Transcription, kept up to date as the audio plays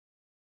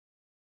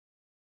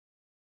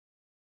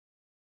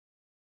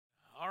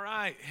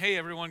right. Hey,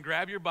 everyone,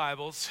 grab your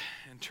Bibles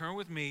and turn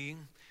with me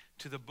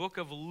to the book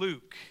of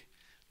Luke.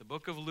 The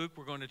book of Luke,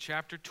 we're going to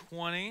chapter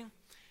 20,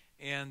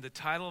 and the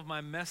title of my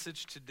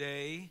message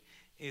today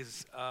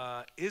is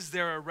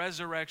there a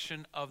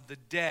resurrection of the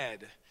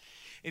dead?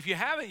 If you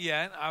haven't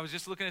yet, I was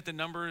just looking at the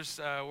numbers.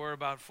 We're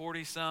about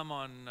 40-some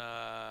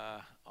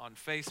on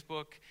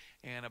Facebook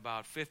and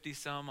about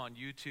 50-some on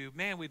YouTube.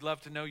 Man, we'd love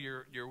to know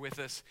you're with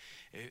us.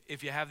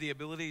 If you have the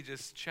ability,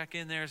 just check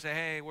in there, say,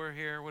 hey, we're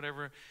here,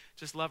 whatever.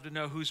 Just love to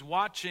know who's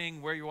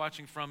watching, where you're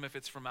watching from, if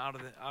it's from out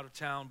of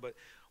town. But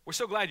we're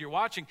so glad you're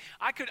watching.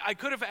 I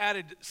could have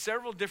added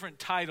several different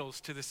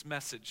titles to this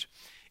message.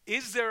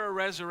 Is there a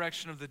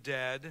resurrection of the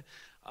dead?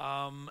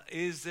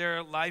 Is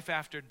there life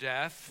after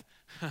death?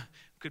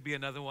 Could be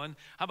another one.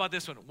 How about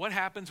this one? What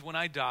happens when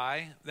I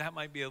die? That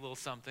might be a little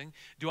something.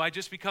 Do I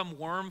just become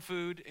worm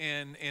food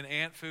and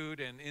ant food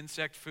and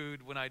insect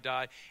food when I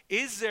die?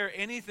 Is there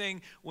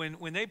anything,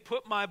 when they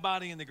put my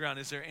body in the ground,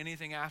 is there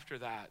anything after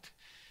that?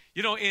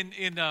 You know,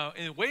 in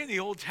the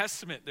Old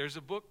Testament, there's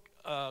a book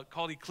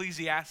called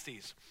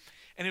Ecclesiastes.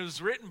 And it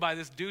was written by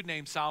this dude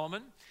named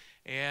Solomon.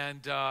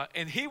 And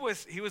he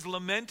was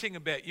lamenting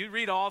a bit. You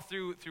read all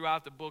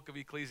throughout the book of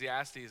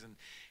Ecclesiastes,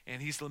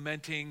 and he's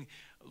lamenting,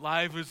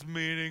 life is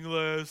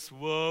meaningless,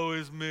 woe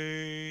is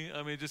me.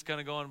 I mean, just kind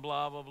of going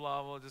blah, blah,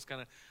 blah, blah, just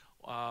kind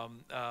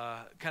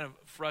of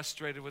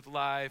frustrated with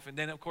life. And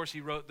then, of course, he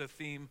wrote the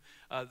theme,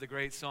 the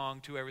great song,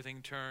 To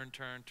Everything Turn,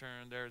 Turn,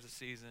 Turn, There's a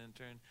Season,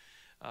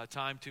 Turn,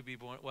 Time to Be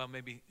Born. Well,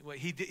 maybe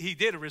he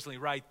did originally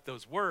write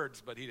those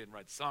words, but he didn't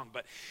write the song.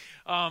 But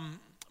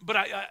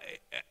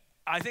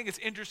I think it's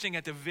interesting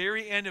at the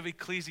very end of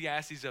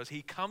Ecclesiastes, though,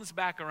 he comes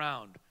back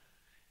around.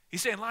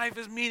 He's saying life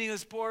is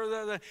meaningless, poor,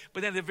 blah, blah. But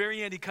then at the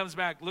very end, he comes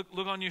back.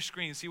 Look on your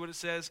screen. See what it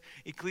says?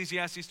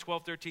 Ecclesiastes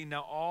 12:13.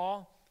 Now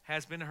all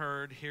has been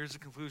heard. Here's the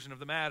conclusion of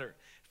the matter.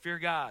 Fear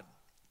God.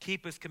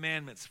 Keep his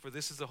commandments, for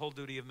this is the whole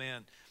duty of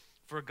man.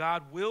 For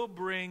God will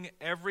bring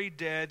every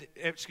deed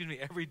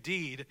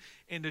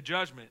into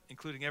judgment,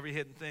 including every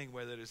hidden thing,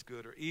 whether it is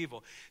good or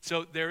evil.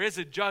 So there is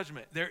a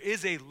judgment. There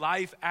is a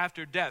life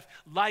after death.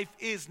 Life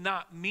is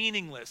not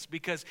meaningless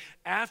because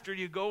after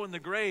you go in the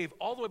grave,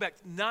 all the way back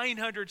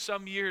 900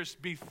 some years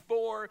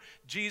before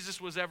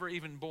Jesus was ever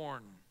even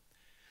born,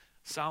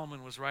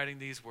 Solomon was writing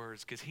these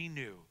words because he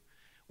knew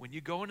when you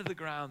go into the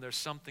ground, there's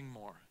something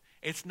more.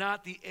 It's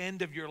not the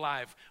end of your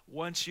life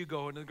once you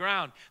go into the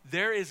ground.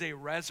 There is a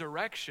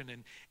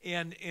resurrection.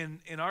 And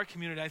in our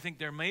community, I think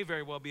there may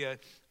very well be a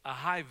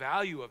high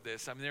value of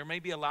this. I mean, there may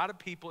be a lot of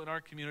people in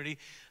our community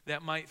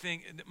that might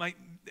think,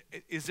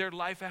 is there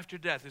life after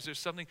death? Is there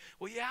something?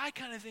 Well, yeah, I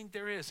kind of think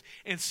there is.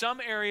 In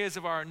some areas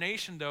of our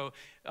nation, though,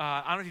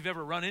 I don't know if you've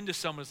ever run into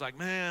someone who's like,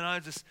 man,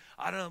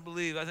 I don't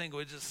believe. I think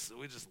we just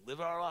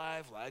live our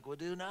life like we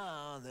do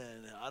now. And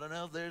then I don't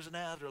know if there's an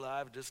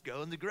afterlife. Just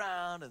go in the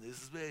ground. And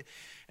this is big.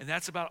 And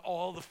that's about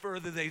all the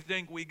further they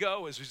think we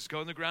go is we just go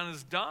in the ground and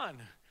it's done.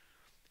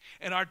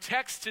 And our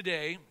text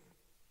today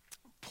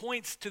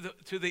points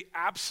to the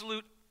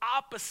absolute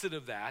opposite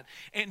of that.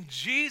 And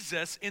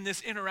Jesus, in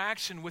this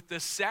interaction with the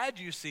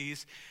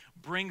Sadducees,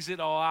 brings it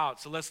all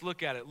out. So let's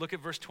look at it. Look at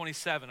verse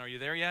 27. Are you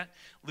there yet?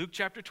 Luke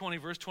chapter 20,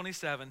 verse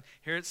 27.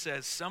 Here it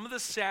says, some of the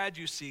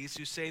Sadducees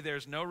who say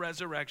there's no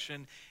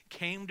resurrection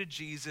came to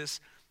Jesus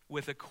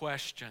with a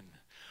question.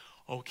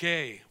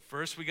 Okay,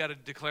 first we got to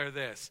declare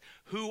this.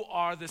 Who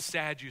are the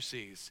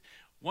Sadducees?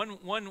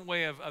 One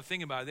way of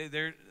thinking about it,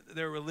 they're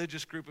a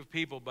religious group of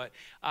people, but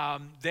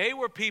they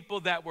were people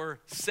that were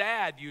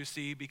sad, you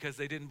see, because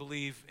they didn't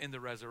believe in the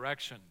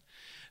resurrection.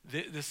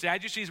 The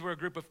Sadducees were a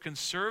group of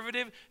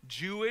conservative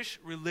Jewish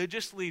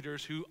religious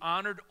leaders who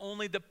honored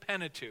only the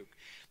Pentateuch.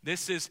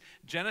 This is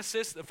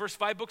Genesis, the first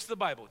 5 books of the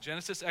Bible,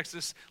 Genesis,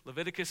 Exodus,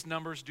 Leviticus,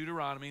 Numbers,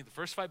 Deuteronomy, the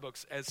first 5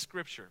 books as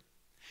scripture.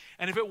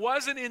 And if it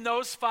wasn't in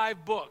those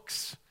 5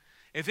 books,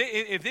 if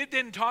it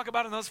didn't talk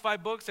about it in those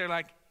 5 books, they're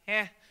like,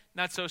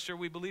 not so sure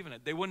we believe in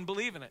it. They wouldn't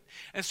believe in it.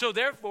 And so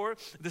therefore,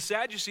 the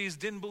Sadducees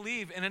didn't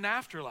believe in an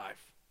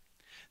afterlife.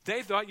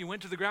 They thought you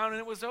went to the ground and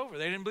it was over.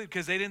 They didn't believe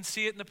because they didn't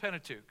see it in the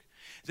Pentateuch.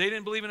 They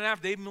didn't believe in an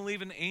afterlife. They didn't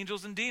believe in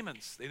angels and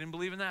demons. They didn't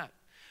believe in that.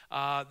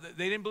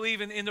 They didn't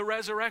believe in the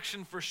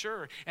resurrection for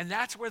sure. And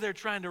that's where they're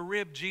trying to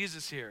rib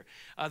Jesus here.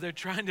 They're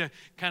trying to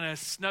kind of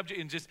snub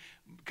and just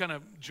kind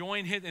of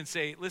join him and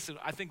say, listen,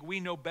 I think we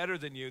know better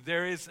than you.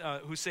 There is,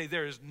 who say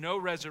there is no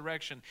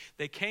resurrection.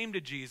 They came to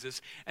Jesus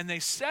and they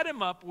set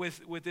him up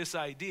with this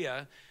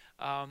idea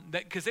that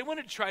because they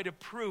wanted to try to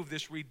prove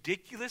this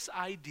ridiculous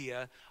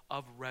idea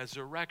of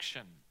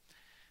resurrection.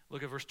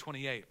 Look at verse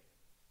 28.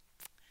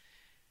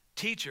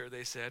 Teacher,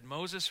 they said,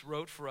 Moses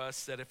wrote for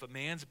us that if a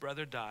man's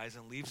brother dies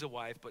and leaves a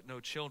wife but no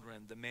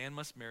children, the man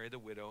must marry the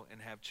widow and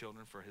have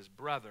children for his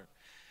brother.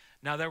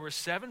 Now there were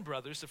 7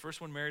 brothers. The first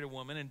one married a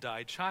woman and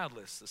died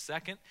childless. The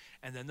second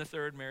and then the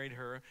third married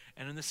her.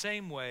 And in the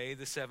same way,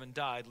 the 7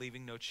 died,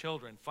 leaving no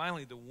children.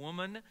 Finally, the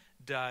woman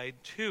died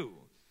too.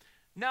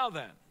 Now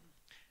then,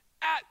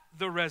 at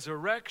the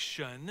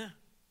resurrection,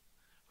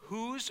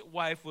 whose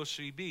wife will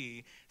she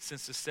be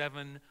since the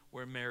 7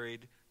 were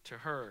married to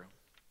her?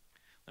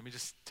 Let me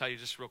just tell you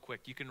just real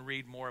quick. You can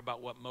read more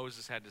about what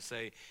Moses had to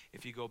say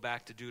if you go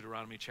back to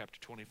Deuteronomy chapter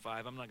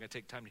 25. I'm not going to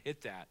take time to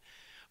hit that.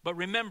 But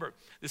remember,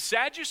 the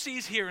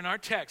Sadducees here in our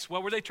text,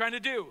 what were they trying to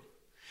do?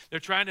 They're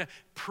trying to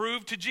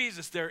prove to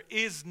Jesus there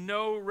is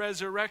no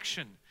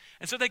resurrection.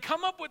 And so they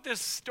come up with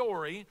this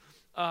story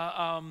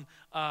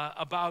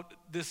about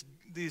this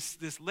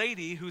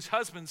lady whose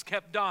husbands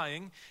kept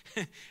dying.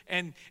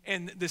 and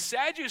the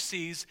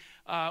Sadducees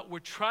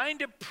were trying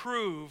to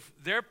prove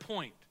their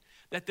point,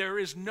 that there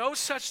is no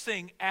such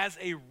thing as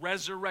a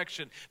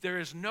resurrection. There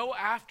is no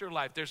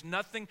afterlife. There's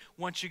nothing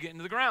once you get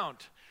into the ground.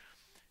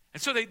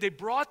 And so they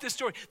brought this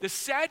story. The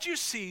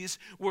Sadducees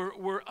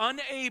were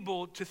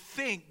unable to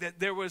think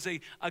that there was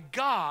a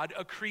God,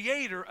 a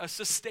creator, a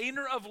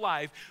sustainer of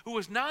life, who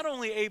was not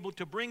only able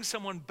to bring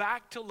someone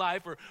back to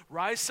life or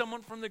rise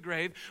someone from the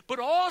grave, but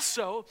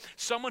also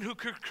someone who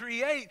could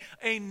create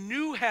a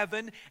new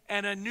heaven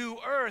and a new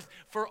earth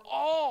for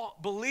all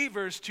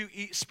believers to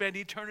spend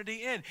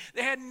eternity in.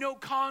 They had no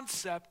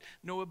concept,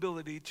 no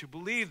ability to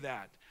believe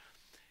that.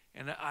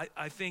 And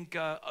I think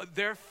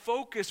their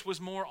focus was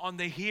more on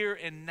the here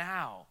and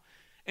now.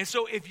 And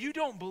so if you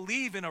don't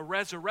believe in a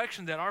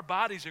resurrection, that our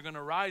bodies are going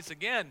to rise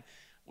again,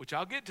 which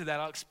I'll get to that,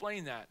 I'll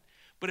explain that.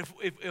 But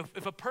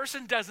if a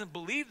person doesn't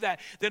believe that,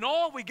 then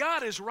all we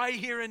got is right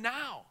here and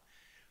now.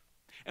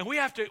 And we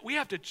have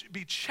to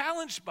be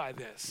challenged by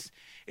this.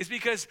 It's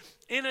because,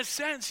 in a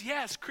sense,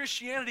 yes,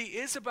 Christianity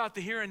is about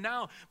the here and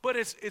now, but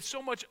it's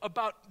so much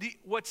about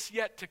what's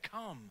yet to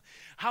come,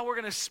 how we're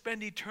going to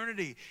spend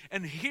eternity.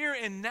 And here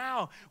and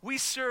now, we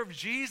serve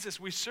Jesus,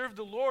 we serve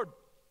the Lord,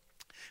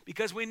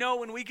 because we know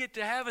when we get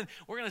to heaven,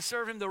 we're going to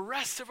serve him the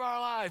rest of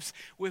our lives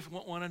with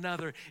one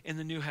another in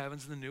the new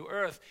heavens and the new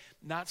earth.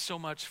 Not so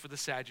much for the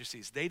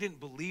Sadducees. They didn't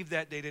believe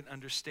that, they didn't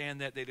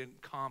understand that, they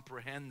didn't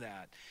comprehend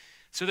that.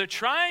 So they're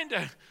trying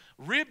to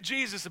rib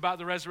Jesus about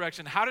the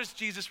resurrection. How does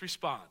Jesus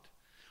respond?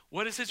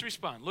 What is his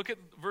response? Look at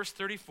verse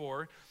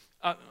 34.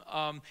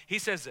 He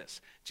says this.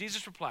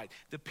 Jesus replied,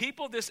 "The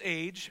people of this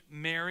age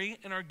marry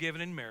and are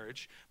given in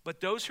marriage,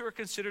 but those who are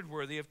considered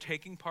worthy of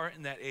taking part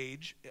in that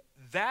age,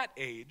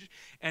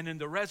 and in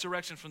the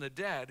resurrection from the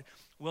dead,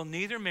 will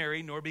neither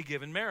marry nor be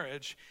given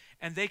marriage,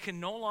 and they can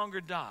no longer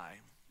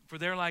die, for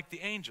they're like the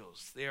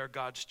angels. They are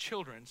God's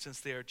children, since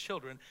they are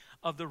children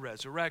of the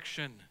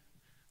resurrection."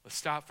 Let's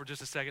stop for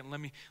just a second. Let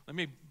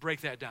me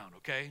break that down,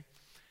 okay?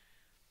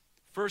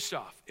 First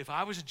off, if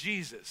I was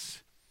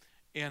Jesus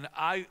and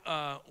I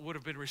would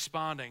have been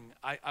responding,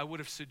 I would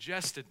have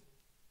suggested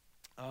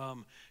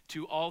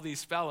to all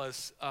these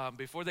fellas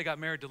before they got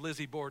married to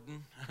Lizzie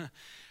Borden,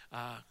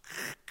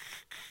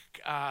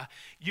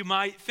 you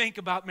might think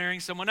about marrying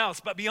someone else.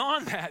 But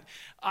beyond that,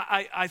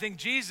 I think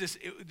Jesus,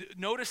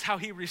 notice how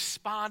he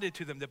responded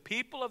to them. The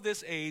people of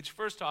this age,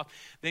 first off,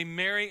 they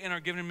marry and are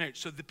given in marriage.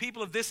 So the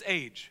people of this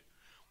age,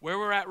 where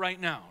we're at right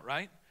now,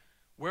 right?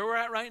 Where we're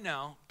at right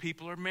now,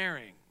 people are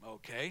marrying,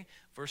 okay?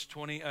 Verse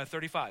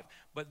 35.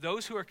 But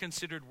those who are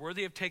considered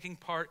worthy of taking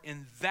part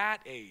in that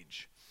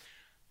age,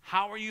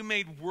 how are you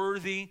made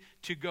worthy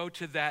to go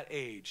to that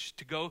age?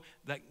 To go,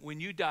 like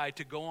when you die,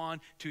 to go on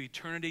to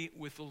eternity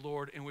with the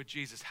Lord and with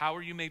Jesus. How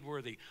are you made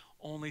worthy?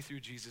 Only through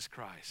Jesus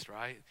Christ,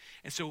 right?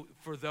 And so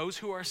for those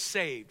who are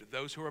saved,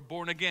 those who are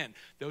born again,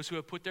 those who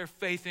have put their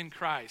faith in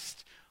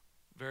Christ,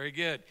 very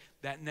good.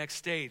 That next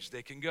stage,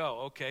 they can go,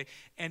 okay?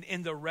 And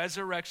in the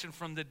resurrection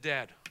from the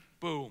dead,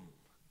 boom.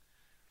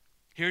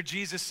 Here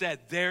Jesus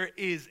said, there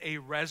is a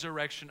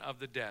resurrection of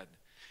the dead.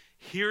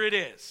 Here it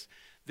is.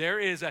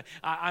 There is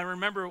I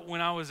remember when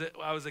I was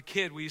a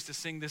kid, we used to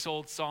sing this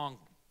old song.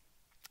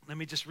 Let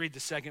me just read the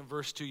second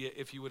verse to you,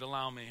 if you would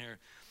allow me here.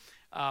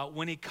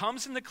 When he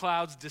comes in the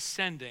clouds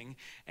descending,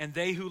 and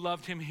they who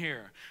loved him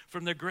hear,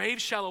 from the grave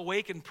shall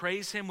awake and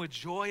praise him with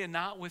joy and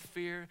not with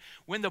fear.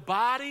 When the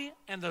body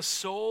and the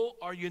soul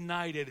are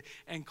united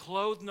and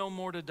clothed no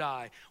more to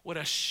die, what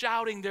a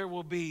shouting there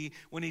will be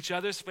when each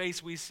other's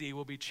face we see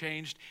will be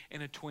changed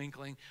in a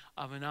twinkling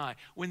of an eye.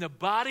 When the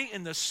body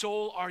and the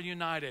soul are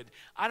united,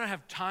 I don't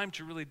have time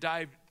to really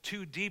dive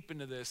too deep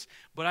into this,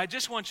 but I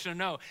just want you to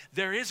know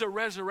there is a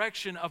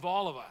resurrection of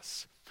all of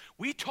us.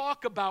 We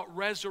talk about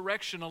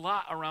resurrection a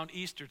lot around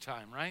Easter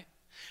time, right?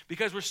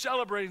 Because we're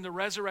celebrating the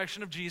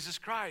resurrection of Jesus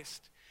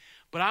Christ.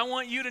 But I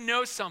want you to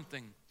know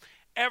something.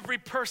 Every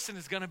person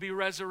is going to be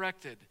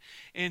resurrected.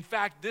 In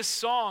fact, this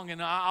song, and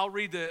I'll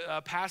read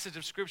the passage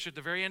of Scripture at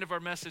the very end of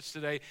our message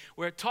today,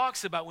 where it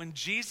talks about when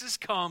Jesus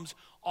comes,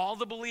 all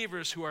the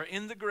believers who are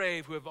in the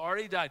grave, who have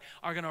already died,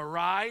 are going to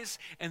rise,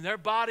 and their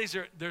bodies,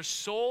 their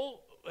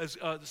soul,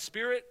 the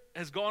spirit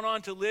has gone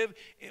on to live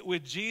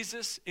with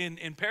Jesus in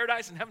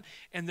paradise and heaven,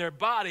 and their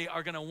body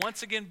are going to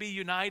once again be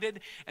united,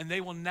 and they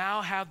will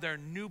now have their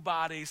new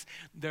bodies,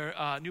 that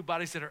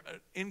are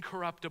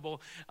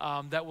incorruptible,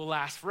 that will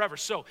last forever.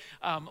 So,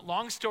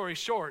 long story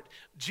short,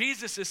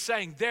 Jesus is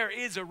saying there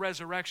is a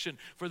resurrection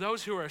for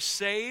those who are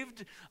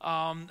saved,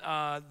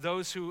 but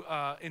those who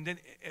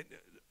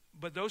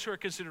are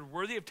considered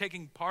worthy of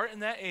taking part in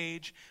that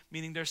age,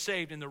 meaning they're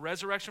saved in the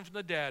resurrection from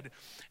the dead.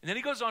 And then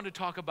he goes on to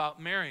talk about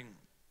marrying.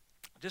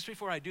 Just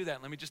before I do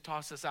that, let me just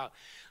toss this out.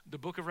 The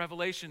book of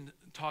Revelation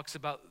talks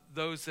about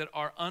those that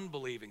are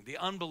unbelieving, the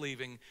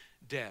unbelieving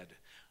dead,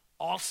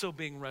 also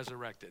being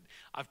resurrected.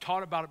 I've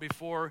taught about it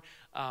before.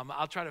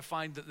 I'll try to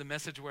find the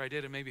message where I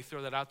did and maybe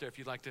throw that out there if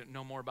you'd like to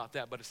know more about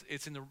that, but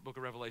it's in the book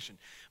of Revelation.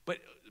 But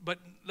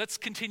let's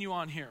continue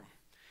on here.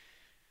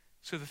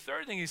 So the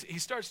third thing is he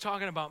starts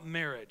talking about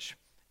marriage.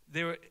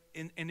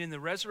 In the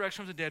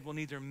resurrection of the dead will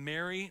neither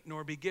marry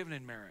nor be given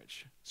in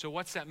marriage. So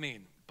what's that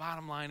mean?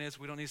 Bottom line is,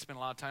 we don't need to spend a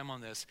lot of time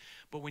on this,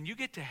 but when you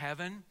get to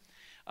heaven,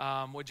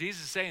 what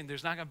Jesus is saying,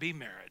 there's not going to be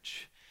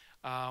marriage.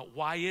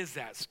 Why is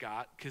that,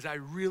 Scott? Because I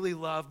really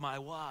love my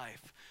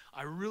wife.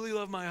 I really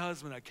love my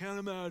husband. I can't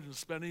imagine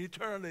spending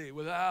eternity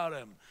without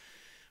him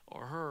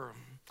or her.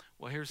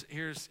 Well, here's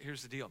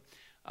the deal.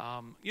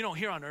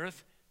 Here on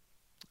earth,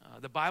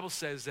 the Bible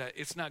says that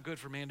it's not good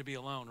for man to be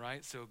alone,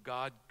 right? So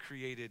God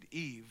created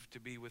Eve to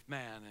be with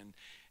man,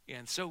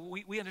 and so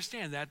we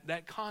understand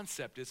that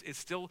concept is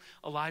still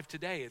alive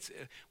today. It's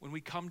when we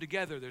come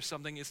together, there's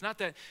something. It's not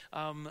that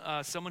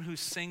someone who's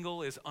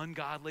single is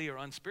ungodly or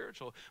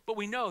unspiritual, but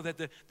we know that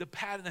the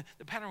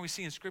pattern we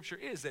see in Scripture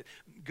is that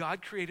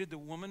God created the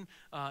woman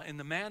and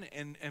the man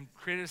and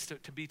created us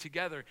to be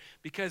together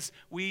because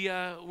we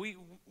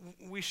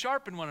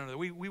sharpen one another.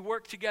 We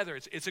work together.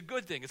 It's a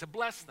good thing. It's a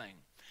blessed thing.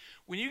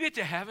 When you get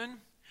to heaven,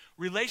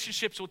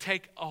 relationships will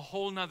take a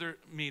whole nother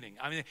meaning.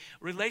 I mean,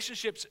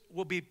 relationships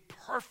will be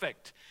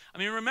perfect. I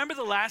mean, remember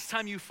the last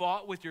time you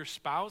fought with your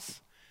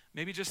spouse?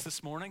 Maybe just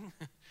this morning,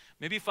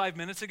 maybe 5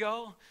 minutes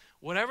ago,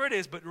 whatever it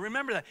is, but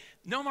remember that.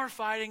 No more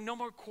fighting, no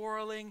more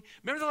quarreling.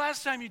 Remember the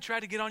last time you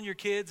tried to get on your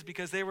kids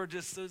because they were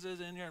just,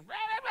 and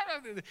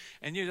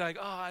you're like,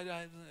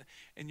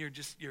 and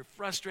you're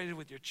frustrated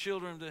with your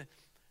children.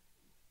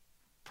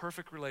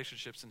 Perfect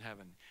relationships in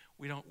heaven.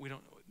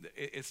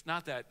 It's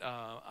not that,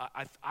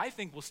 I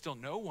think we'll still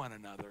know one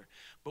another,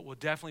 but we'll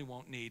definitely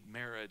won't need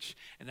marriage.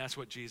 And that's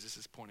what Jesus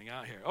is pointing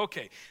out here.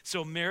 Okay,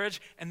 so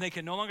marriage, and they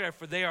can no longer have,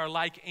 for they are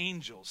like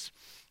angels.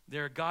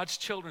 They're God's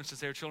children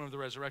since they're children of the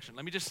resurrection.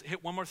 Let me just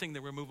hit one more thing,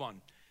 then we'll move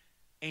on.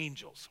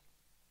 Angels.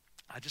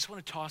 I just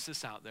want to toss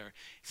this out there.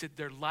 He said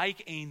they're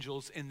like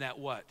angels in that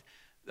what?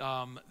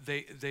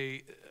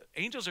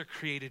 Angels are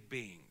created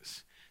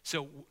beings.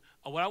 So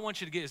what I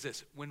want you to get is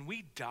this. When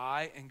we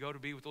die and go to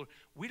be with the Lord,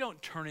 we don't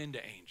turn into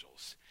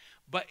angels.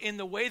 But in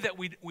the way that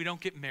we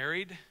don't get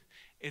married,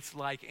 it's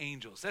like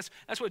angels.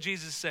 That's what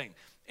Jesus is saying.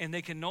 And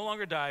they can no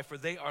longer die, for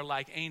they are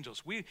like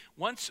angels.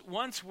 Once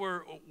we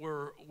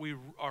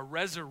are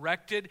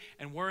resurrected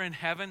and we're in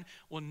heaven,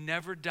 we'll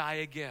never die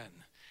again.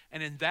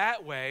 And in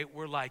that way,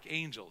 we're like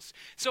angels.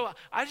 So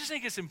I just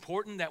think it's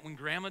important that when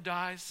Grandma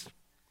dies,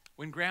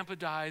 when Grandpa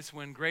dies,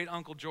 when Great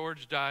Uncle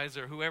George dies,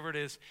 or whoever it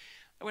is,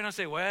 we don't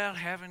say, well,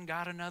 heaven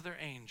got another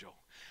angel.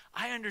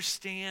 I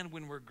understand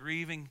when we're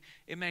grieving,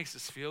 it makes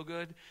us feel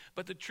good.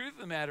 But the truth of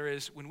the matter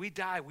is, when we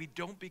die, we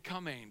don't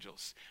become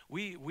angels.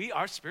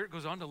 Our spirit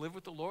goes on to live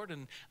with the Lord,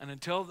 and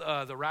until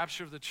the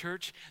rapture of the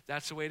church,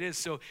 that's the way it is.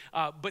 So,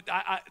 but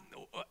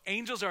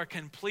angels are a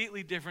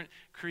completely different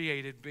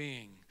created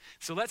being.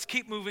 So let's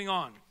keep moving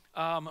on.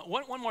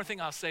 One more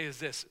thing I'll say is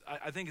this.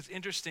 I think it's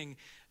interesting.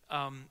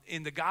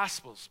 In the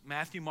Gospels,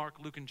 Matthew, Mark,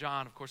 Luke, and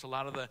John, of course, a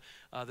lot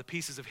of the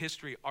pieces of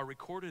history are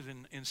recorded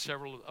in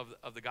several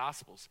of the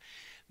Gospels.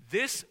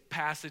 This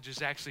passage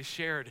is actually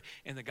shared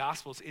in the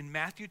Gospels in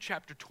Matthew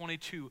chapter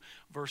 22,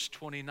 verse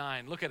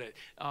 29. Look at it.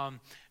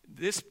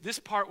 This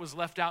part was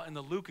left out in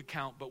the Luke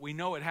account, but we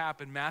know it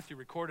happened. Matthew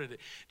recorded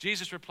it.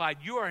 Jesus replied,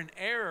 "You are in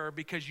error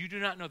because you do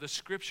not know the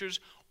Scriptures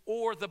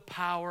or the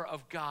power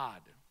of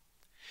God."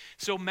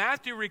 So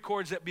Matthew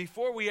records that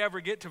before we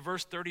ever get to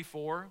verse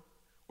 34,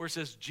 where it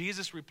says,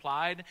 Jesus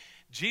replied,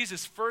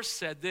 Jesus first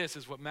said this,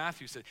 is what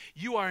Matthew said.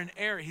 You are in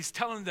error. He's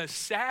telling the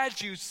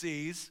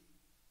Sadducees,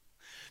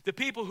 the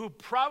people who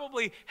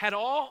probably had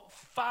all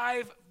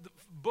 5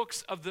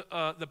 books of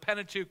the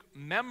Pentateuch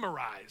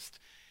memorized.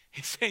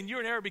 He's saying you're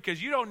in error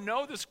because you don't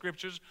know the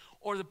Scriptures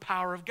or the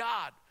power of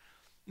God.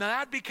 Now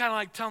that'd be kind of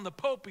like telling the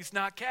Pope he's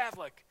not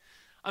Catholic.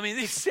 I mean,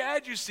 these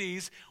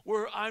Sadducees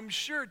were, I'm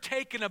sure,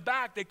 taken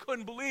aback. They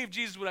couldn't believe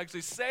Jesus would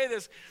actually say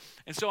this.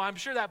 And so I'm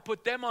sure that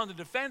put them on the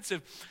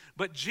defensive.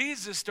 But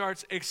Jesus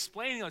starts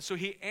explaining it. So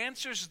he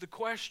answers the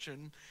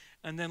question.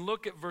 And then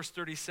look at verse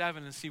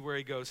 37 and see where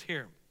he goes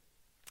here.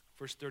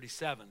 Verse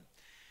 37.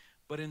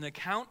 But in the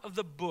account of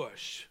the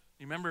bush,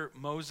 you remember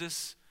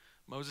Moses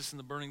in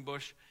the burning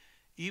bush?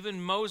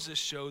 Even Moses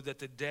showed that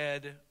the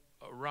dead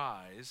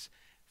arise.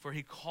 For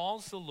he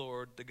calls the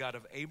Lord the God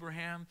of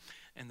Abraham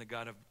and the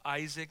God of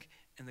Isaac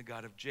and the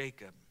God of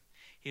Jacob.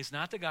 He is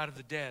not the God of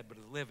the dead, but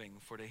of the living,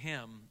 for to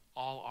him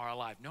all are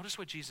alive. Notice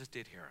what Jesus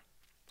did here.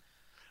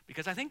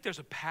 Because I think there's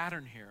a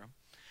pattern here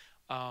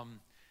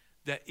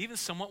that even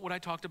somewhat what I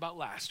talked about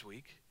last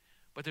week,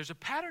 but there's a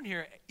pattern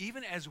here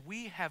even as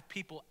we have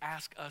people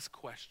ask us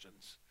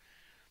questions.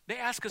 They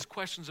ask us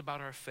questions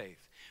about our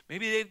faith.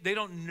 Maybe they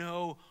don't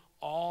know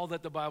all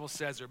that the Bible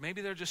says, or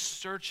maybe they're just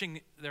searching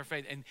their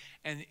faith,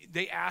 and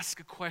they ask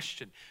a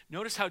question.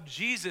 Notice how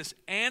Jesus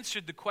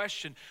answered the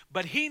question,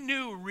 but he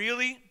knew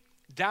really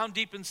down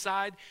deep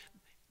inside,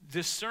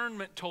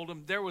 discernment told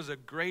him there was a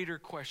greater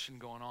question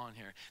going on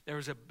here. There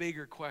was a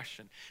bigger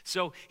question.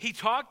 So he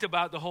talked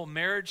about the whole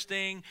marriage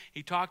thing.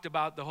 He talked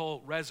about the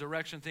whole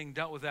resurrection thing,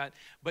 dealt with that.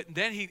 But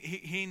then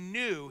he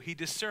knew, he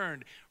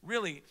discerned,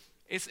 really,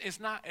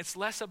 it's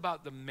less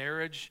about the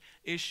marriage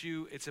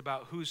issue. It's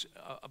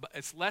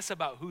less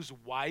about whose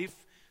wife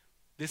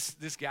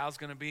this gal's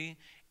going to be.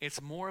 It's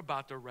more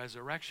about the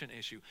resurrection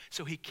issue.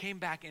 So he came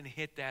back and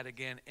hit that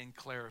again and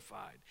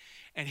clarified.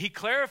 And he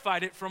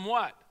clarified it from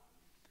what?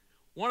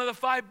 One of the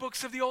 5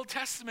 books of the Old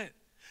Testament,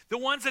 the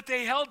ones that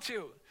they held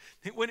to.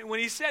 When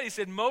he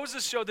said,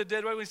 Moses showed the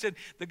dead body. When he said,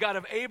 the God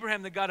of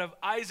Abraham, the God of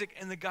Isaac,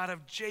 and the God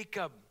of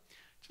Jacob.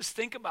 Just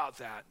think about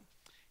that.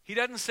 He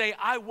doesn't say,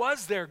 I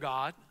was their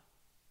God.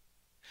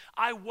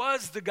 I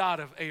was the God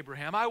of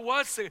Abraham.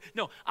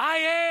 No, I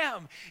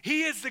am.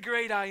 He is the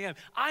great I am.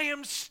 I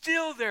am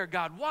still their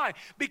God. Why?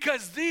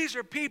 Because these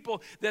are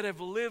people that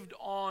have lived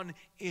on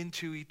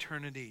into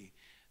eternity.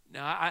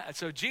 Now,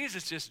 so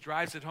Jesus just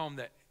drives it home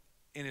that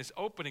in his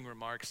opening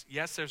remarks,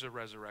 yes, there's a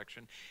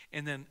resurrection.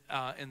 And then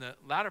in the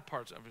latter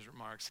parts of his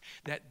remarks,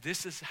 that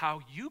this is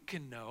how you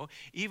can know,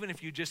 even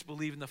if you just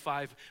believe in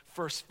the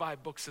first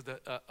five books of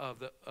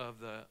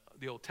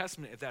the Old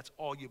Testament, if that's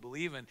all you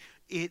believe in,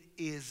 it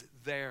is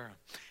there.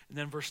 And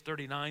then verse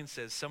 39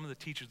 says, some of the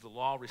teachers of the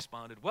law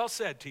responded, well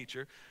said,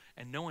 teacher.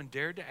 And no one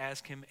dared to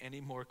ask him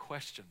any more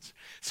questions.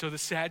 So the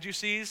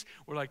Sadducees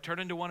were like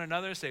turning to one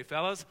another and say,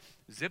 fellas,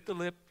 zip the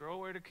lip, throw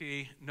away the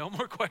key. No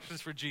more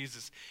questions for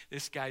Jesus.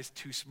 This guy's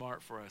too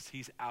smart for us.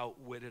 He's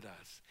outwitted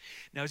us.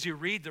 Now, as you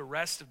read the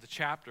rest of the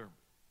chapter,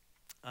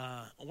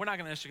 we're not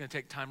necessarily going to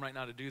take time right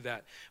now to do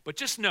that. But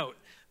just note,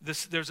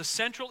 there's a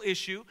central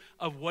issue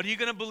of what are you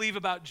going to believe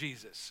about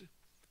Jesus?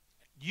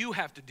 You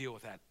have to deal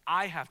with that.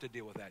 I have to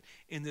deal with that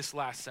in this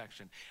last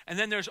section. And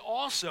then there's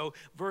also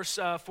verse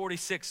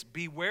 46,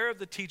 beware of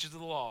the teachers of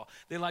the law.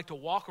 They like to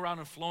walk around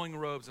in flowing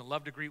robes and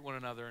love to greet one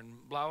another and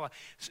blah, blah.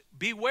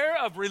 Beware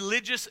of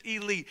religious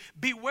elite.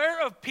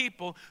 Beware of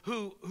people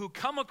who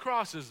come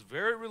across as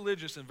very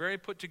religious and very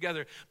put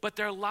together, but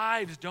their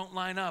lives don't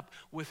line up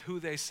with who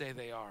they say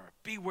they are.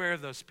 Beware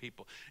of those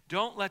people.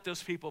 Don't let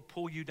those people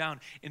pull you down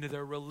into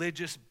their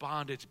religious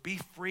bondage. Be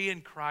free in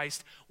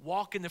Christ.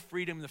 Walk in the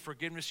freedom and the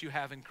forgiveness you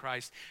have in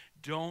Christ.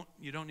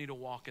 You don't need to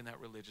walk in that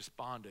religious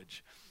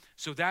bondage.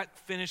 So that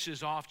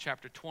finishes off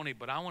chapter 20,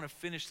 but I want to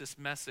finish this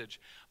message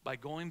by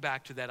going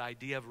back to that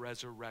idea of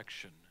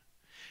resurrection.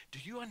 Do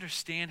you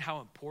understand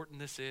how important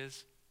this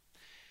is?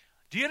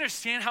 Do you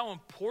understand how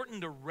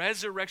important the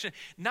resurrection,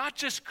 not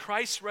just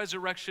Christ's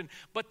resurrection,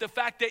 but the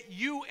fact that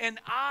you and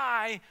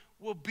I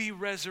will be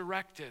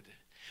resurrected?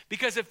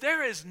 Because if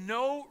there is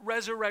no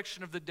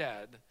resurrection of the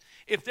dead,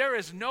 if there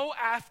is no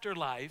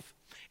afterlife,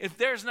 if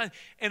there's none,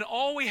 and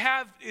all we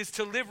have is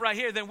to live right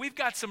here, then we've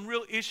got some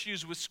real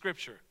issues with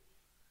Scripture.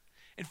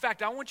 In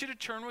fact, I want you to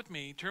turn with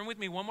me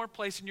one more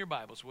place in your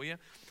Bibles, will you?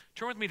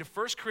 Turn with me to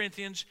 1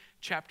 Corinthians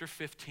chapter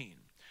 15.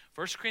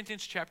 1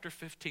 Corinthians chapter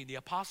 15, the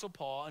Apostle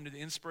Paul, under the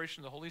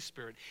inspiration of the Holy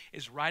Spirit,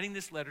 is writing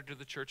this letter to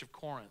the church of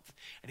Corinth.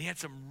 And he had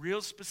some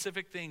real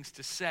specific things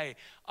to say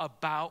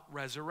about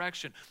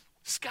resurrection.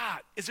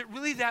 Scott, is it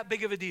really that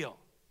big of a deal?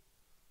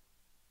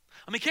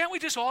 I mean, can't we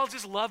all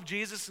love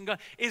Jesus and God?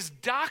 Is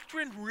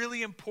doctrine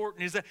really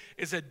important?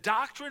 Is a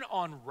doctrine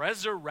on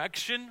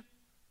resurrection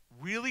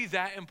really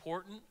that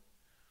important?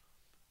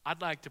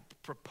 I'd like to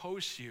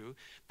propose to you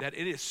that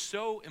it is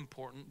so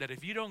important that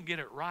if you don't get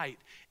it right,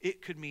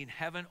 it could mean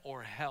heaven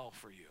or hell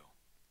for you.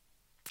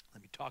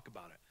 Let me talk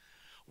about it.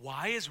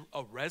 Why is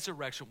a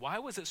resurrection, why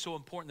was it so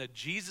important that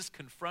Jesus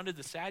confronted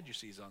the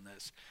Sadducees on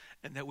this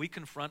and that we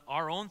confront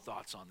our own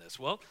thoughts on this?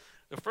 Well,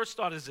 the first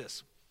thought is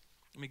this.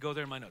 Let me go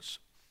there in my notes.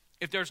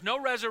 If there's no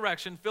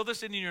resurrection, fill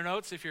this in your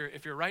notes if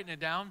you're writing it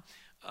down.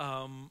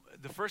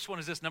 The first one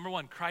is this. Number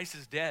one, Christ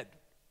is dead.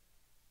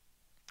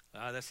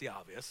 That's the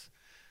obvious.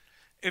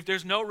 If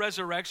there's no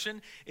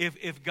resurrection,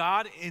 if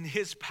God in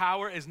his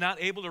power is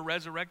not able to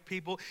resurrect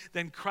people,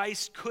 then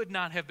Christ could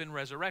not have been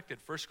resurrected.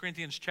 1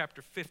 Corinthians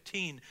chapter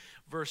 15,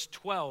 verse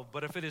 12.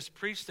 But if it is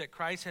preached that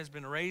Christ has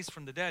been raised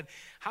from the dead,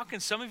 how can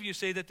some of you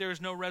say that there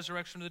is no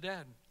resurrection of the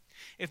dead?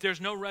 If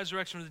there's no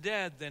resurrection of the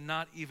dead, then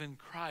not even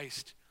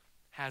Christ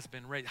has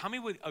been raised. How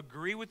many would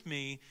agree with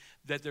me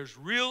that there's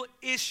real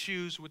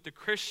issues with the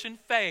Christian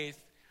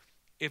faith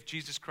if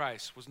Jesus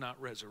Christ was not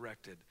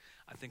resurrected?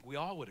 I think we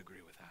all would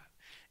agree with that.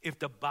 If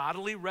the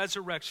bodily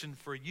resurrection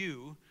for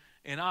you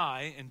and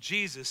I and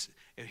Jesus,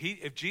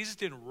 if Jesus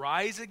didn't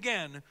rise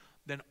again,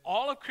 then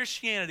all of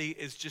Christianity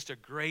is just a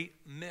great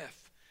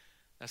myth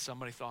that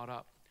somebody thought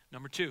up.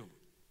 Number two,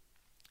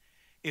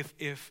 if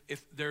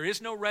there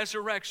is no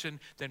resurrection,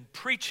 then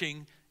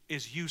preaching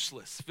is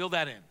useless. Fill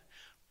that in.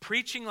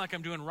 Preaching like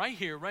I'm doing right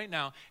here, right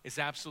now, is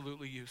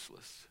absolutely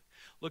useless.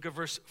 Look at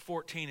verse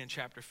 14 in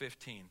chapter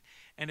 15.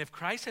 And if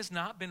Christ has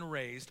not been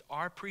raised,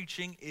 our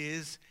preaching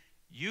is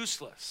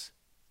useless.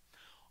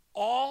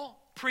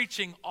 All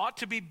preaching ought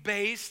to be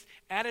based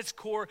at its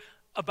core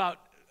ought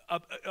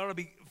to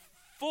be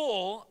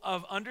full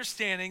of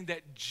understanding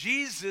that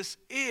Jesus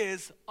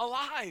is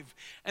alive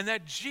and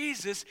that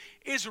Jesus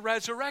is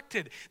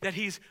resurrected, that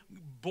he's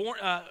born,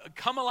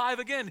 come alive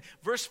again.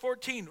 Verse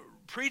 14,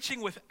 preaching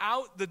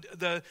without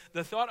the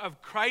thought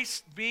of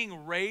Christ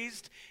being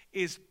raised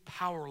is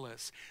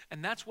powerless.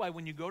 And that's why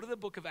when you go to the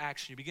book of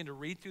Acts, you begin to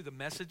read through the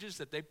messages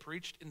that they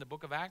preached in the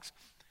book of Acts.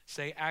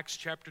 Say Acts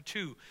chapter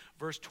 2,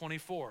 verse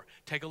 24.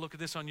 Take a look at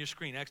this on your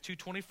screen, Acts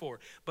 2:24.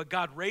 But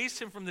God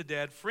raised him from the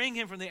dead, freeing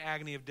him from the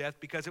agony of death,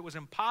 because it was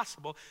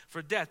impossible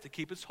for death to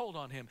keep its hold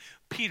on him.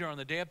 Peter, on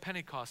the day of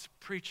Pentecost,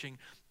 preaching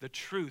the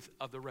truth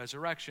of the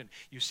resurrection.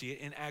 You see it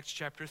in Acts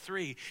chapter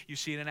 3. You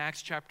see it in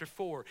Acts chapter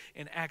 4,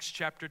 in Acts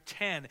chapter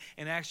 10,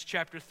 in Acts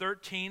chapter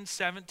 13,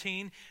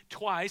 17,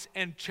 twice,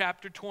 and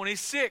chapter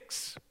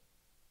 26.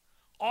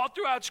 All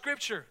throughout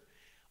Scripture.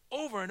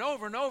 Over and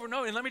over and over and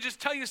over. And let me just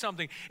tell you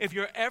something. If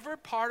you're ever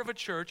part of a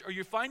church or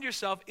you find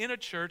yourself in a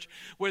church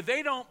where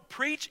they don't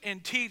preach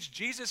and teach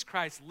Jesus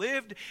Christ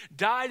lived,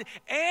 died,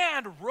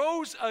 and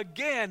rose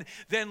again,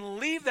 then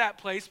leave that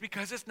place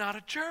because it's not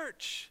a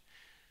church.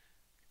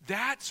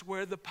 That's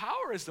where the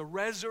power is, the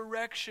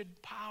resurrection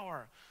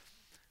power.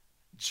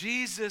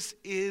 Jesus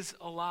is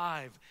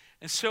alive.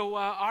 And so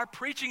our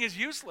preaching is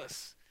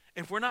useless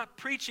if we're not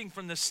preaching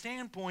from the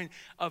standpoint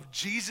of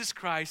Jesus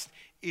Christ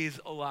is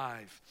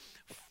alive.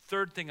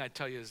 Third thing I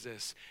tell you is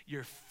this: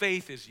 your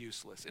faith is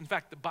useless. In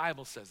fact, the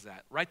Bible says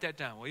that. Write that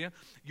down, will you?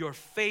 Your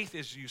faith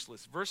is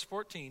useless. Verse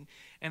 14,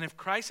 and if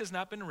Christ has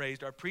not been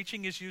raised, our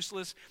preaching is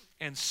useless,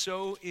 and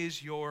so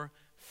is your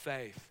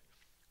faith.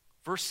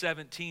 Verse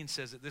 17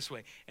 says it this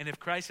way: and if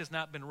Christ has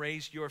not been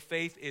raised, your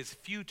faith is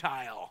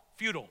futile.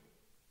 Futile.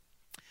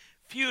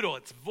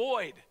 It's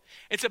void.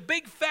 It's a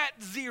big fat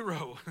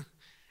zero.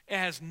 It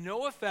has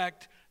no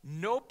effect,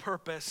 no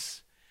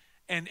purpose.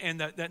 And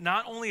that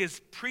not only is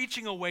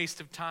preaching a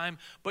waste of time,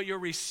 but you're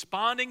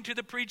responding to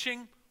the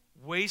preaching,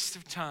 waste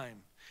of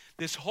time.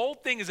 This whole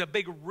thing is a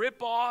big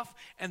ripoff,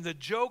 and the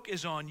joke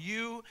is on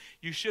you.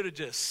 You should have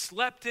just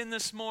slept in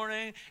this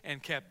morning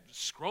and kept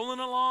scrolling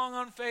along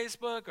on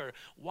Facebook or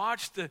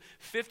watched the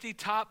 50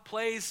 top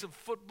plays of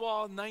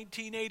football in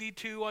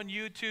 1982 on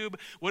YouTube.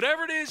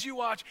 Whatever it is you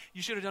watch,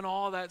 you should have done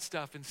all that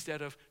stuff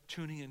instead of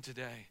tuning in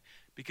today,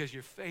 because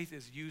your faith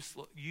is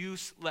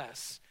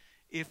useless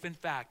if, in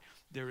fact,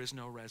 there is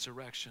no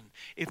resurrection.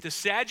 If the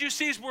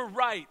Sadducees were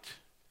right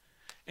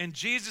and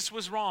Jesus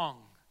was wrong,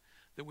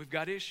 then we've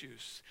got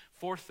issues.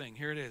 Fourth thing,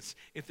 here it is.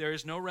 If there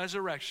is no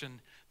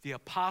resurrection, the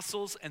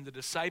apostles and the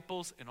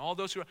disciples and all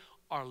those who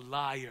are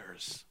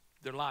liars.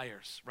 They're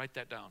liars. Write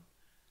that down.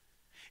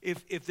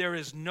 If there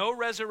is no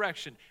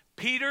resurrection,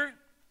 Peter,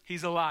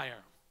 he's a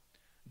liar.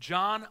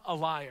 John, a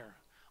liar.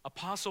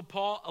 Apostle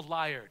Paul, a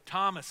liar.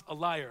 Thomas, a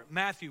liar.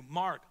 Matthew,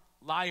 Mark,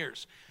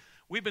 liars.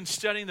 We've been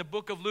studying the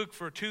book of Luke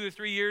for 2 or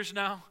 3 years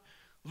now.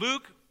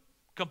 Luke,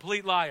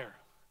 complete liar.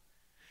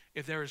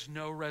 If there is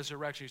no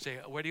resurrection, you say,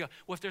 where do you go?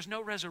 Well, if there's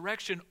no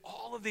resurrection,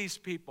 all of these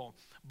people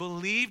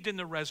believed in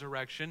the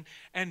resurrection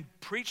and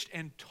preached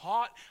and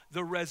taught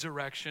the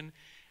resurrection.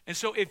 And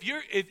so if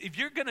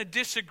you're going to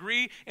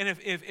disagree, and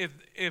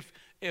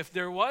if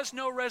there was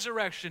no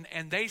resurrection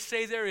and they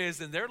say there is,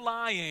 then they're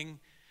lying.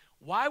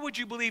 Why would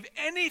you believe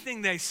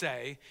anything they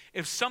say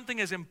if something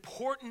as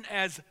important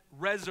as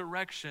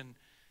resurrection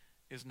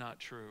is not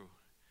true?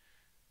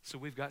 So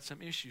we've got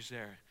some issues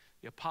there.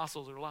 The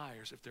apostles are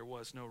liars if there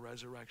was no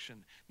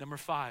resurrection. Number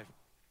 5,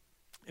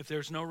 if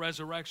there's no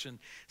resurrection,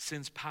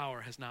 sin's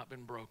power has not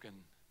been broken.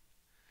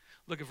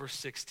 Look at verse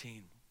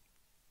 16.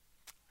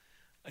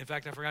 In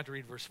fact, I forgot to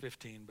read verse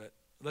 15, but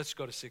let's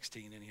go to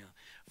 16 anyhow.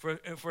 For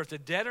if the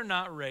dead are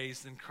not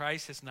raised, then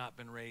Christ has not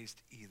been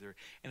raised either.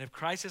 And if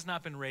Christ has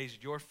not been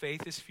raised, your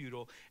faith is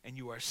futile, and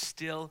you are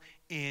still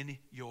in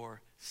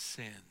your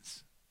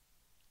sins.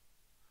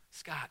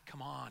 Scott,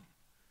 come on.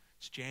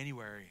 It's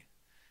January.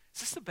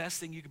 Is this the best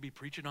thing you could be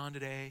preaching on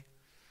today?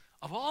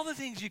 Of all the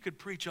things you could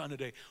preach on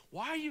today,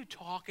 why are you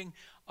talking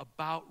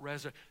about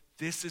resurrection?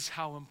 This is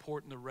how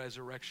important the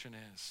resurrection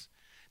is.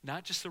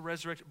 Not just the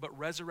resurrection, but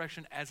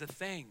resurrection as a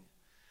thing.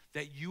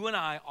 That you and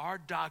I, our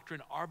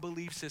doctrine, our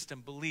belief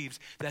system believes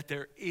that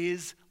there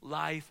is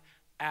life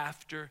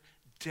after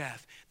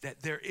death,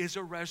 that there is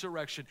a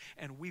resurrection,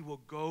 and we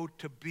will go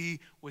to be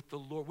with the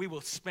Lord. We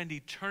will spend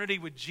eternity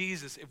with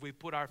Jesus if we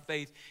put our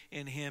faith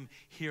in him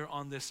here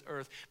on this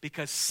earth,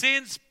 because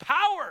sin's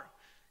power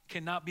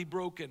cannot be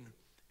broken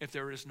if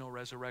there is no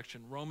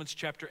resurrection. Romans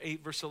chapter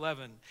 8, verse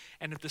 11.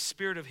 And if the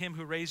spirit of him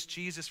who raised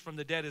Jesus from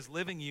the dead is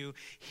living you,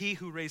 he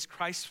who raised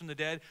Christ from the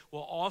dead will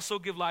also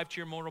give life to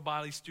your mortal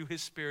bodies through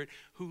his spirit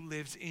who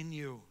lives in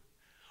you.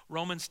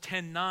 Romans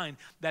 10:9,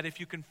 that if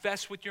you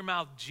confess with your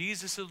mouth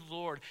Jesus is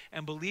Lord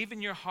and believe in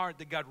your heart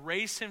that God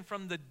raised him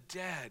from the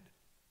dead.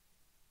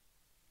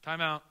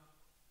 Time out.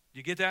 Do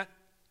you get that?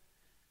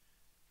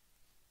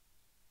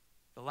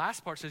 The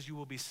last part says you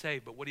will be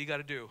saved, but what do you got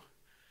to do?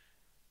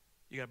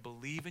 You got to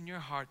believe in your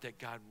heart that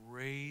God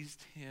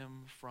raised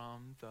him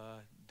from the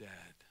dead.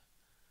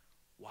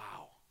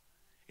 Wow.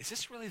 Is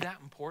this really that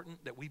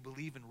important that we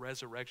believe in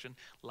resurrection,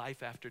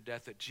 life after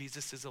death, that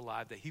Jesus is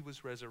alive, that he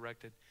was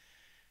resurrected?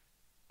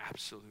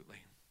 Absolutely.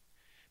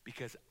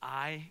 Because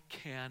I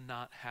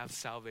cannot have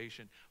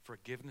salvation,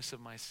 forgiveness of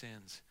my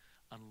sins,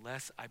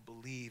 unless I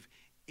believe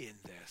in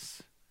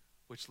this.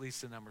 Which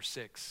leads to number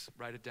 6.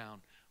 Write it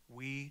down.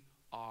 We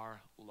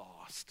are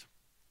lost.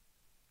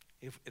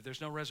 If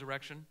there's no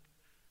resurrection,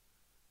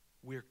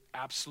 we're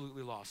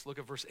absolutely lost. Look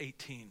at verse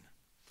 18.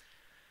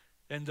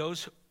 And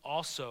those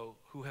also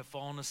who have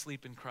fallen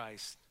asleep in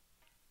Christ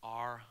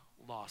are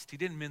lost. He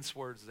didn't mince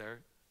words there.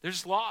 They're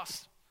just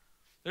lost.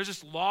 They're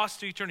just lost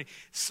to eternity.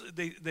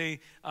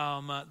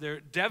 They're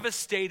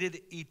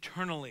devastated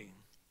eternally.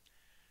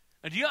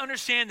 Now, do you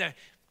understand the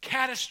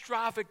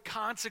catastrophic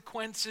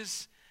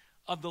consequences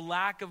of the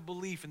lack of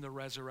belief in the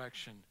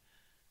resurrection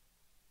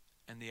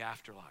and the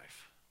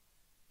afterlife?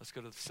 Let's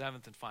go to the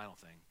 7th and final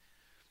thing.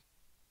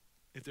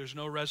 If there's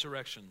no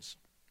resurrections,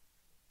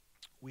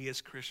 we as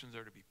Christians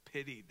are to be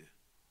pitied.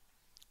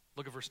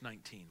 Look at verse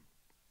 19.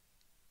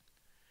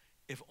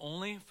 If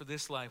only for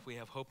this life we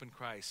have hope in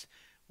Christ,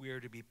 we are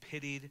to be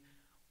pitied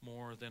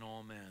more than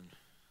all men.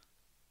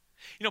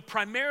 You know,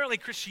 primarily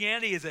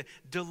Christianity is a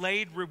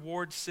delayed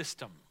reward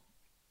system.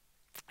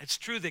 It's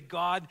true that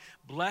God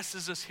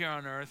blesses us here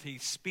on earth. He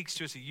speaks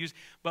to us.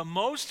 But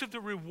most of the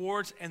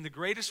rewards and the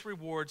greatest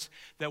rewards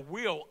that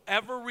we'll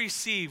ever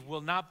receive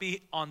will not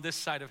be on this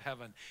side of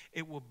heaven.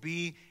 It will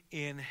be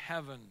in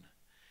heaven.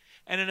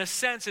 And in a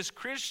sense, as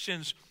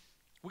Christians,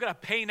 we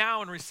got to pay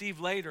now and receive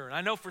later. And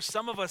I know for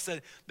some of us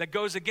that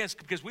goes against,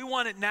 because we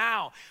want it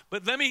now.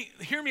 But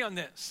hear me on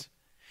this.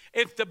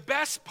 If the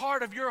best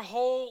part of your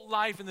whole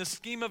life in the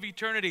scheme of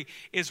eternity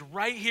is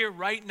right here,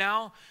 right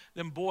now,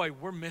 then boy,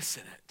 we're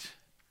missing it.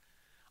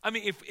 I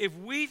mean, if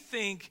we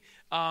think,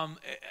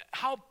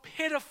 how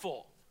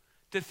pitiful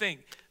to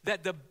think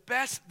that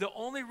the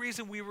only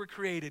reason we were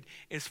created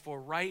is for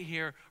right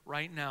here,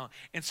 right now.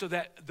 And so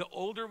that the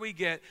older we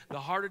get, the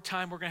harder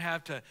time we're going to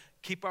have to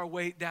keep our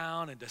weight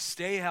down and to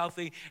stay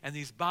healthy. And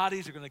these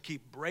bodies are going to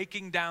keep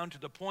breaking down to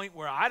the point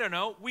where, I don't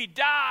know, we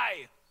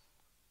die.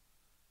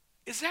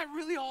 Is that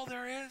really all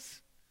there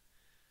is?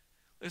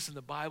 Listen,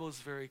 the Bible is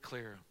very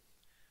clear.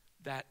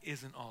 That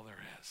isn't all there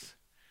is.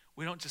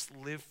 We don't just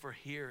live for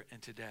here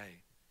and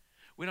today.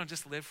 We don't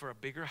just live for a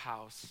bigger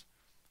house,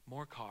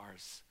 more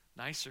cars,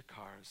 nicer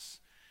cars,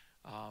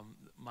 a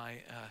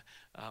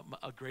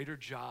greater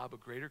job, a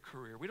greater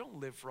career. We don't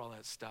live for all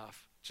that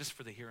stuff just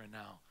for the here and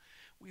now.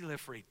 We live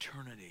for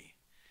eternity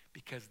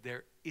because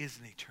there is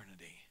an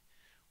eternity.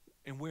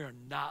 And we are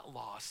not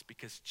lost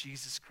because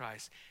Jesus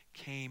Christ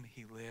came,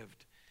 he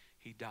lived,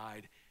 he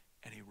died,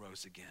 and he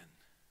rose again.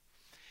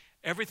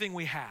 Everything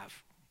we have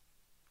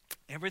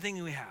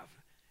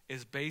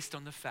is based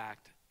on the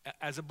fact,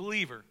 as a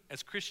believer,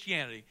 as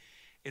Christianity,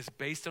 is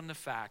based on the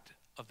fact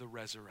of the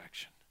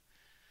resurrection.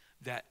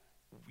 That,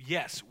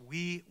 yes,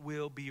 we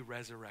will be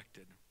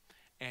resurrected.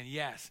 And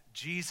yes,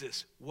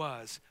 Jesus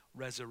was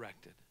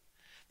resurrected.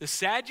 The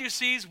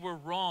Sadducees were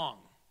wrong.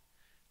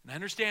 And I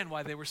understand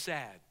why they were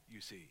sad, you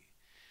see.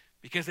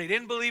 Because they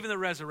didn't believe in the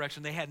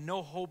resurrection. They had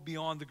no hope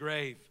beyond the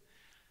grave.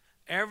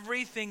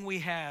 Everything we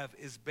have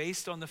is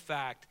based on the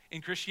fact,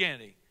 in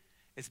Christianity,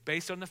 it's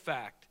based on the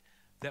fact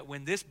that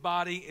when this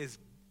body is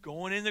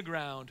going in the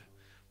ground,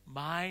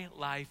 my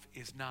life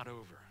is not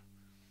over.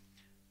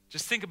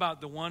 Just think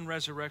about the one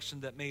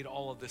resurrection that made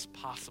all of this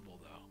possible,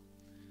 though.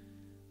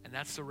 And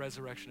that's the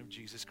resurrection of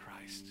Jesus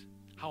Christ.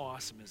 How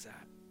awesome is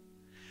that?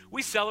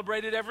 We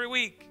celebrate it every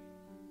week.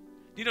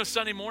 You know,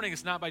 Sunday morning,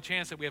 it's not by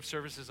chance that we have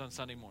services on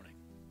Sunday morning.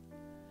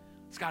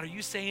 Scott, are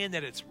you saying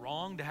that it's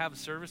wrong to have a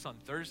service on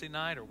Thursday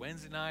night or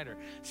Wednesday night or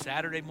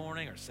Saturday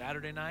morning or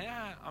Saturday night?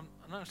 I'm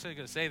not necessarily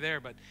going to say there,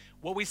 but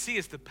what we see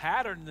is the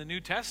pattern in the New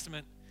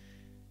Testament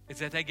is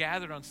that they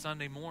gathered on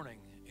Sunday morning.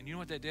 And you know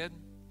what they did?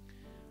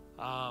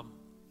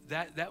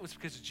 That was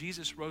because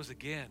Jesus rose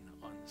again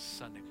on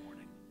Sunday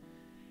morning.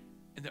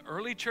 In the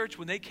early church,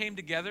 when they came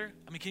together,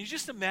 I mean, can you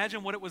just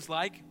imagine what it was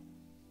like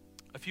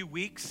a few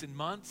weeks and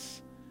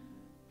months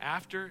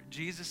after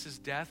Jesus'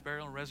 death,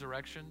 burial, and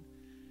resurrection?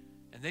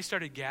 And they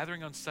started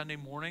gathering on Sunday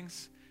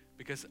mornings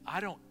because I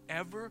don't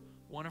ever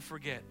want to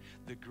forget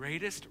the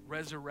greatest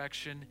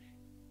resurrection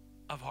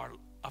of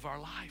our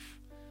life.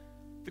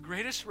 The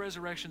greatest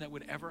resurrection that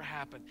would ever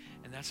happen,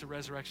 and that's the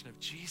resurrection of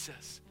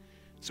Jesus.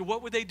 So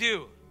what would they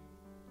do?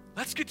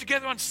 Let's get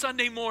together on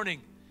Sunday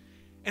morning.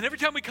 And every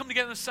time we come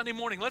together on Sunday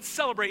morning, let's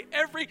celebrate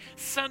every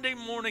Sunday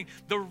morning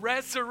the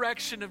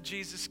resurrection of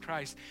Jesus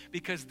Christ,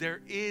 because there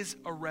is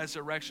a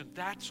resurrection.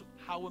 That's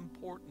how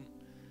important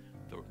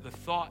the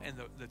thought and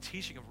the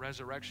teaching of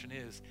resurrection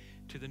is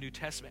to the New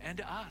Testament and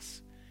to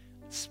us.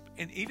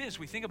 And even as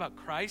we think about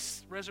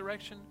Christ's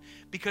resurrection,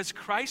 because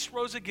Christ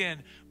rose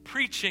again,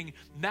 preaching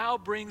now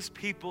brings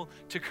people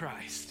to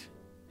Christ.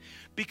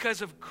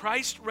 Because of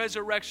Christ's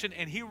resurrection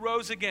and he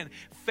rose again,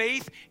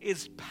 faith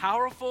is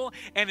powerful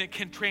and it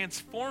can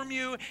transform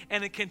you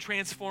and it can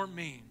transform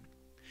me.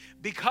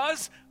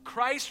 Because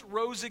Christ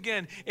rose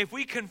again, if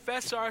we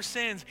confess our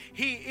sins,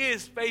 he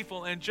is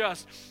faithful and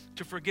just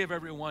to forgive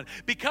everyone.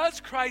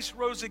 Because Christ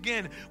rose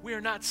again, we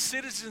are not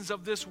citizens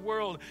of this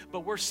world,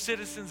 but we're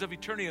citizens of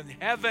eternity in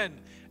heaven.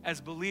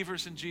 as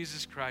believers in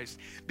Jesus Christ.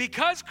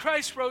 Because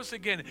Christ rose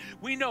again,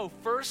 we know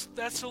 1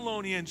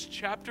 Thessalonians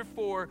chapter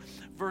 4,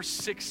 verse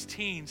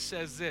 16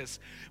 says this,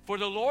 "For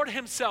the Lord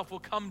himself will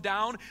come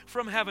down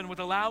from heaven with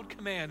a loud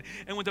command,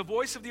 and with the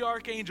voice of the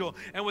archangel,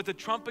 and with the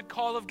trumpet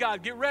call of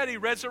God." Get ready,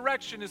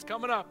 resurrection is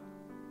coming up.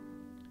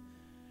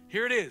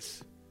 Here it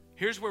is.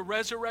 Here's where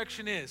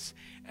resurrection is.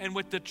 "And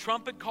with the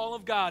trumpet call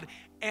of God,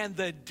 and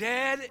the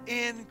dead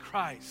in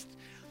Christ."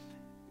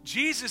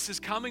 Jesus is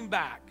coming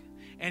back.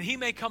 And he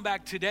may come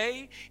back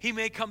today. He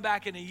may come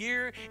back in a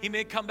year. He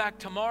may come back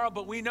tomorrow.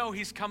 But we know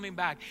he's coming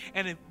back.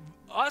 And if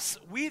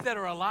we that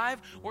are alive,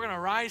 we're going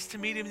to rise to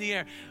meet him in the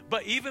air.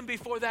 But even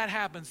before that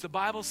happens, the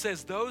Bible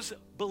says those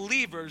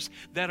believers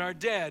that are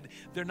dead,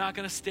 they're not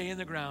going to stay in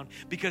the ground,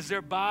 because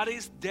their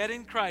bodies, dead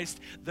in Christ,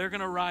 they're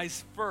going to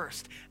rise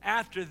first.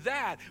 After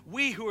that,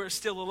 we who are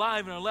still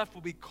alive and are left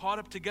will be caught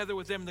up together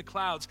with them in the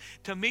clouds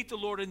to meet the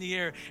Lord in the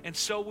air. And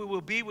so we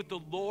will be with the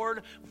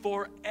Lord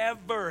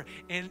forever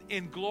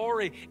in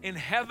glory in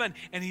heaven.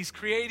 And he's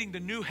creating the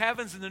new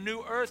heavens and the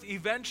new earth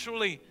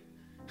eventually.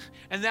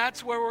 And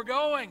that's where we're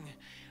going.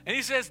 And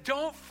he says,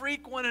 don't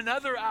freak one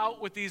another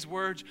out with these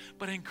words,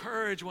 but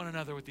encourage one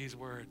another with these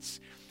words.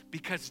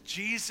 Because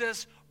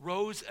Jesus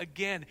rose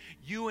again.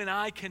 You and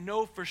I can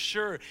know for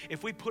sure,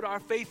 if we put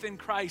our faith in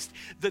Christ,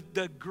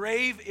 the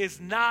grave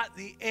is not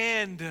the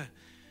end.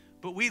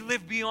 But we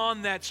live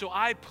beyond that. So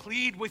I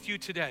plead with you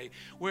today,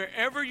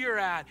 wherever you're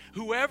at,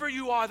 whoever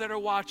you are that are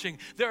watching,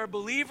 there are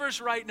believers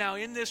right now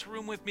in this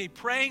room with me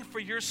praying for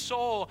your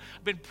soul.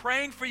 I've been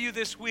praying for you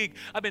this week.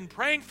 I've been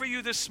praying for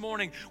you this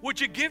morning.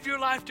 Would you give your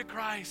life to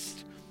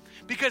Christ?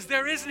 Because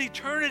there is an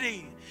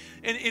eternity,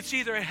 and it's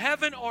either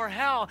heaven or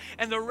hell,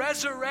 and the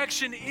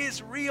resurrection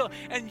is real,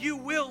 and you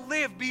will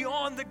live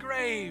beyond the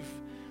grave.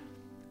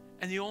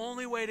 And the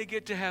only way to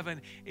get to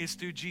heaven is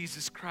through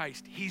Jesus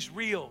Christ. He's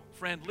real.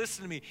 Friend,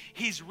 listen to me.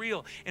 He's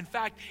real. In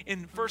fact,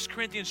 in 1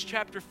 Corinthians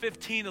chapter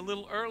 15, a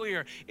little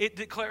earlier, it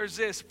declares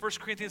this, 1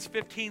 Corinthians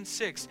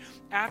 15:6.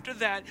 "After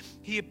that,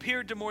 he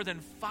appeared to more than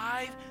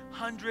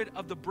 500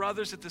 of the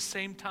brothers at the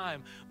same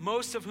time,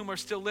 most of whom are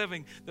still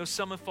living, though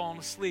some have fallen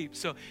asleep."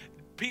 So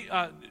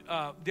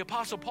the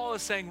Apostle Paul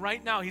is saying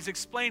right now, he's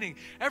explaining,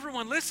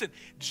 everyone listen,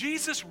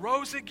 Jesus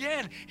rose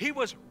again. He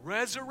was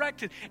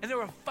resurrected. And there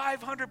were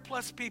 500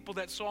 plus people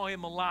that saw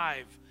him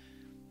alive.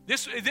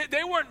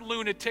 They weren't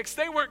lunatics.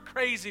 They weren't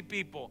crazy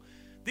people.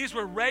 These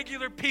were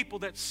regular people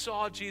that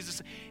saw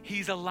Jesus.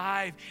 He's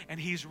alive and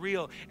he's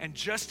real. And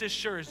just as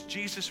sure as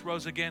Jesus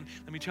rose again,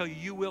 let me tell you,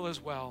 you will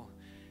as well.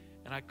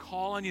 And I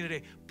call on you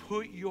today,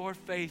 put your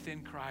faith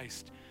in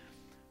Christ.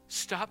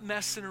 Stop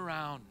messing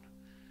around.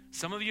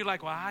 Some of you are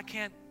like, well, I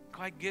can't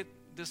quite get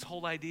this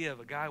whole idea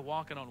of a guy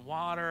walking on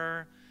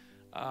water,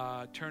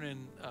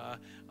 turning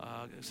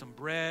some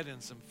bread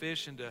and some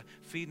fish into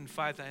feeding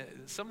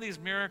 5,000. Some of these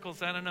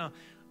miracles, I don't know.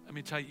 Let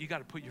me tell you, you got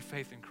to put your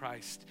faith in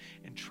Christ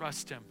and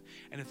trust him.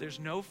 And if there's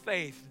no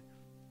faith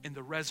in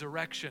the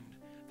resurrection,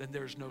 then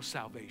there's no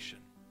salvation.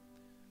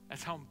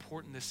 That's how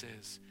important this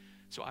is.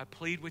 So I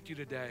plead with you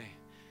today,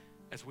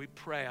 as we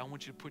pray, I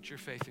want you to put your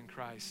faith in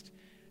Christ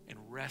and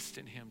rest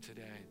in him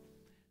today.